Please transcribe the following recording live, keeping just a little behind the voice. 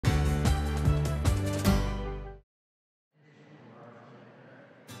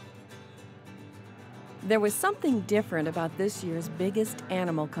There was something different about this year's biggest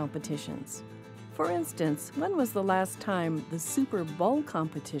animal competitions. For instance, when was the last time the Super Bowl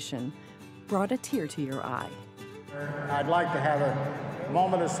competition brought a tear to your eye? I'd like to have a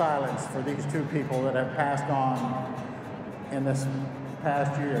moment of silence for these two people that have passed on in this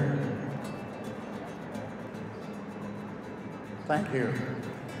past year. Thank you.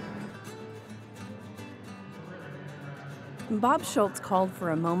 Bob Schultz called for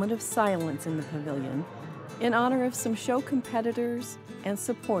a moment of silence in the pavilion in honor of some show competitors and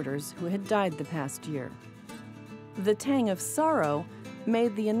supporters who had died the past year. The tang of sorrow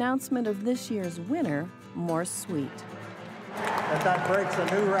made the announcement of this year's winner more sweet. That breaks a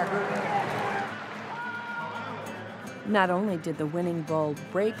new record. Not only did the winning bull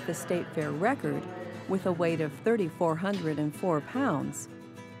break the state fair record with a weight of 3,404 pounds,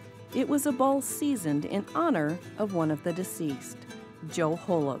 it was a bull seasoned in honor of one of the deceased, Joe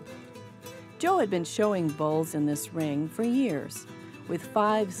Holub. Joe had been showing bulls in this ring for years, with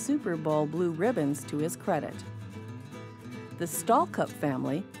 5 Super Bowl blue ribbons to his credit. The Stallcup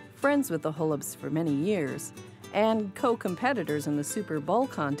family, friends with the Holubs for many years, and co-competitors in the Super Bowl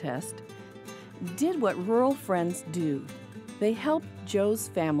contest, did what rural friends do. They helped Joe's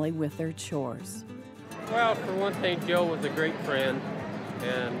family with their chores. Well, for one thing, Joe was a great friend,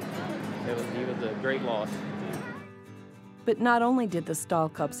 and he was a great loss. But not only did the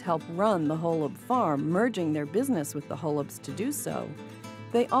Stallcups help run the Holub farm, merging their business with the Holubs to do so,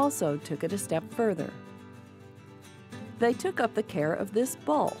 they also took it a step further. They took up the care of this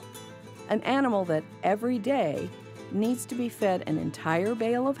bull, an animal that every day needs to be fed an entire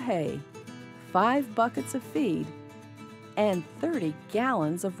bale of hay, 5 buckets of feed, and 30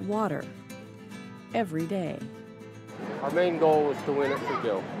 gallons of water every day. Our main goal was to win it for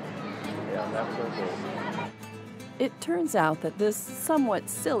Joe. Yeah, that was our goal. It turns out that this somewhat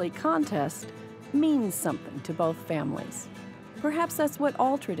silly contest means something to both families. Perhaps that's what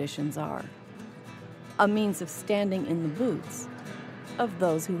all traditions are. A means of standing in the boots of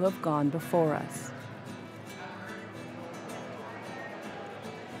those who have gone before us.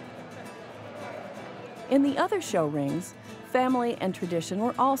 In the other show rings, family and tradition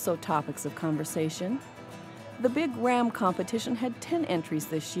were also topics of conversation. The big ram competition had 10 entries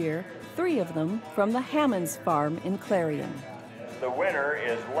this year, 3 of them from the Hammonds farm in Clarion. The winner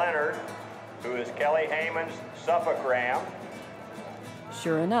is Leonard, who is Kelly Heyman's Suffolk ram.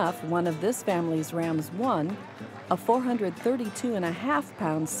 Sure enough, one of this family's rams won, a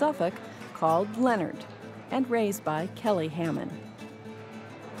 432.5-pound Suffolk called Leonard and raised by Kelly Hammond.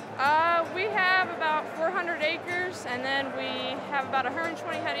 We have about 400 acres, and then we have about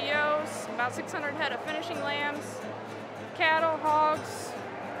 120 head of ewes, about 600 head of finishing lambs, cattle, hogs,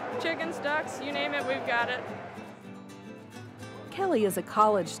 chickens, ducks, you name it, we've got it. Kelly is a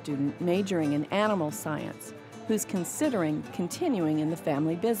college student majoring in animal science who's considering continuing in the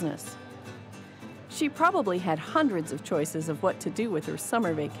family business. She probably had hundreds of choices of what to do with her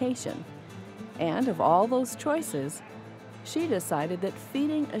summer vacation. And of all those choices, she decided that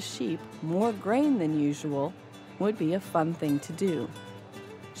feeding a sheep more grain than usual would be a fun thing to do.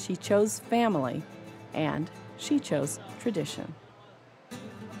 She chose family, and she chose tradition.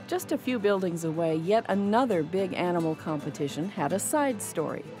 Just a few buildings away, yet another big animal competition had a side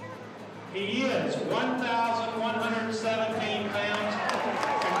story. He is 1,117 pounds.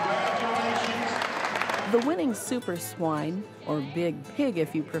 Congratulations. The winning super swine, or big pig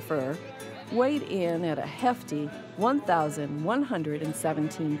if you prefer, weighed in at a hefty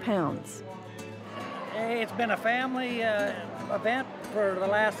 1,117 pounds. It's been a family event for the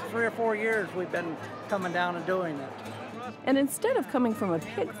last 3 or 4 years. We've been coming down and doing it. And instead of coming from a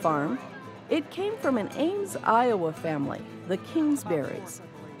pig farm, it came from an Ames, Iowa family, the Kingsberries.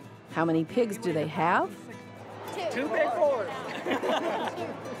 How many pigs do they have? 2 big boars.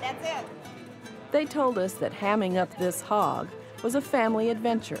 That's it. They told us that hamming up this hog was a family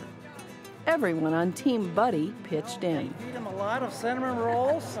adventure. Everyone on Team Buddy pitched in. Feed them a lot of cinnamon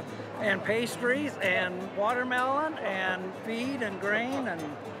rolls and pastries and watermelon and feed and grain and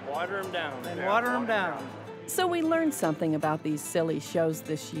Water them down. water them down. So we learned something about these silly shows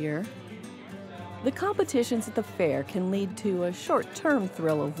this year. The competitions at the fair can lead to a short-term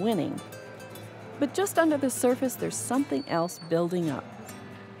thrill of winning. But just under the surface, there's something else building up.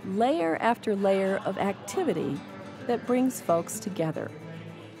 Layer after layer of activity that brings folks together.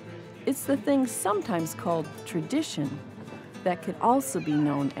 It's the thing sometimes called tradition that could also be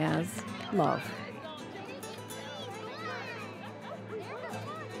known as love.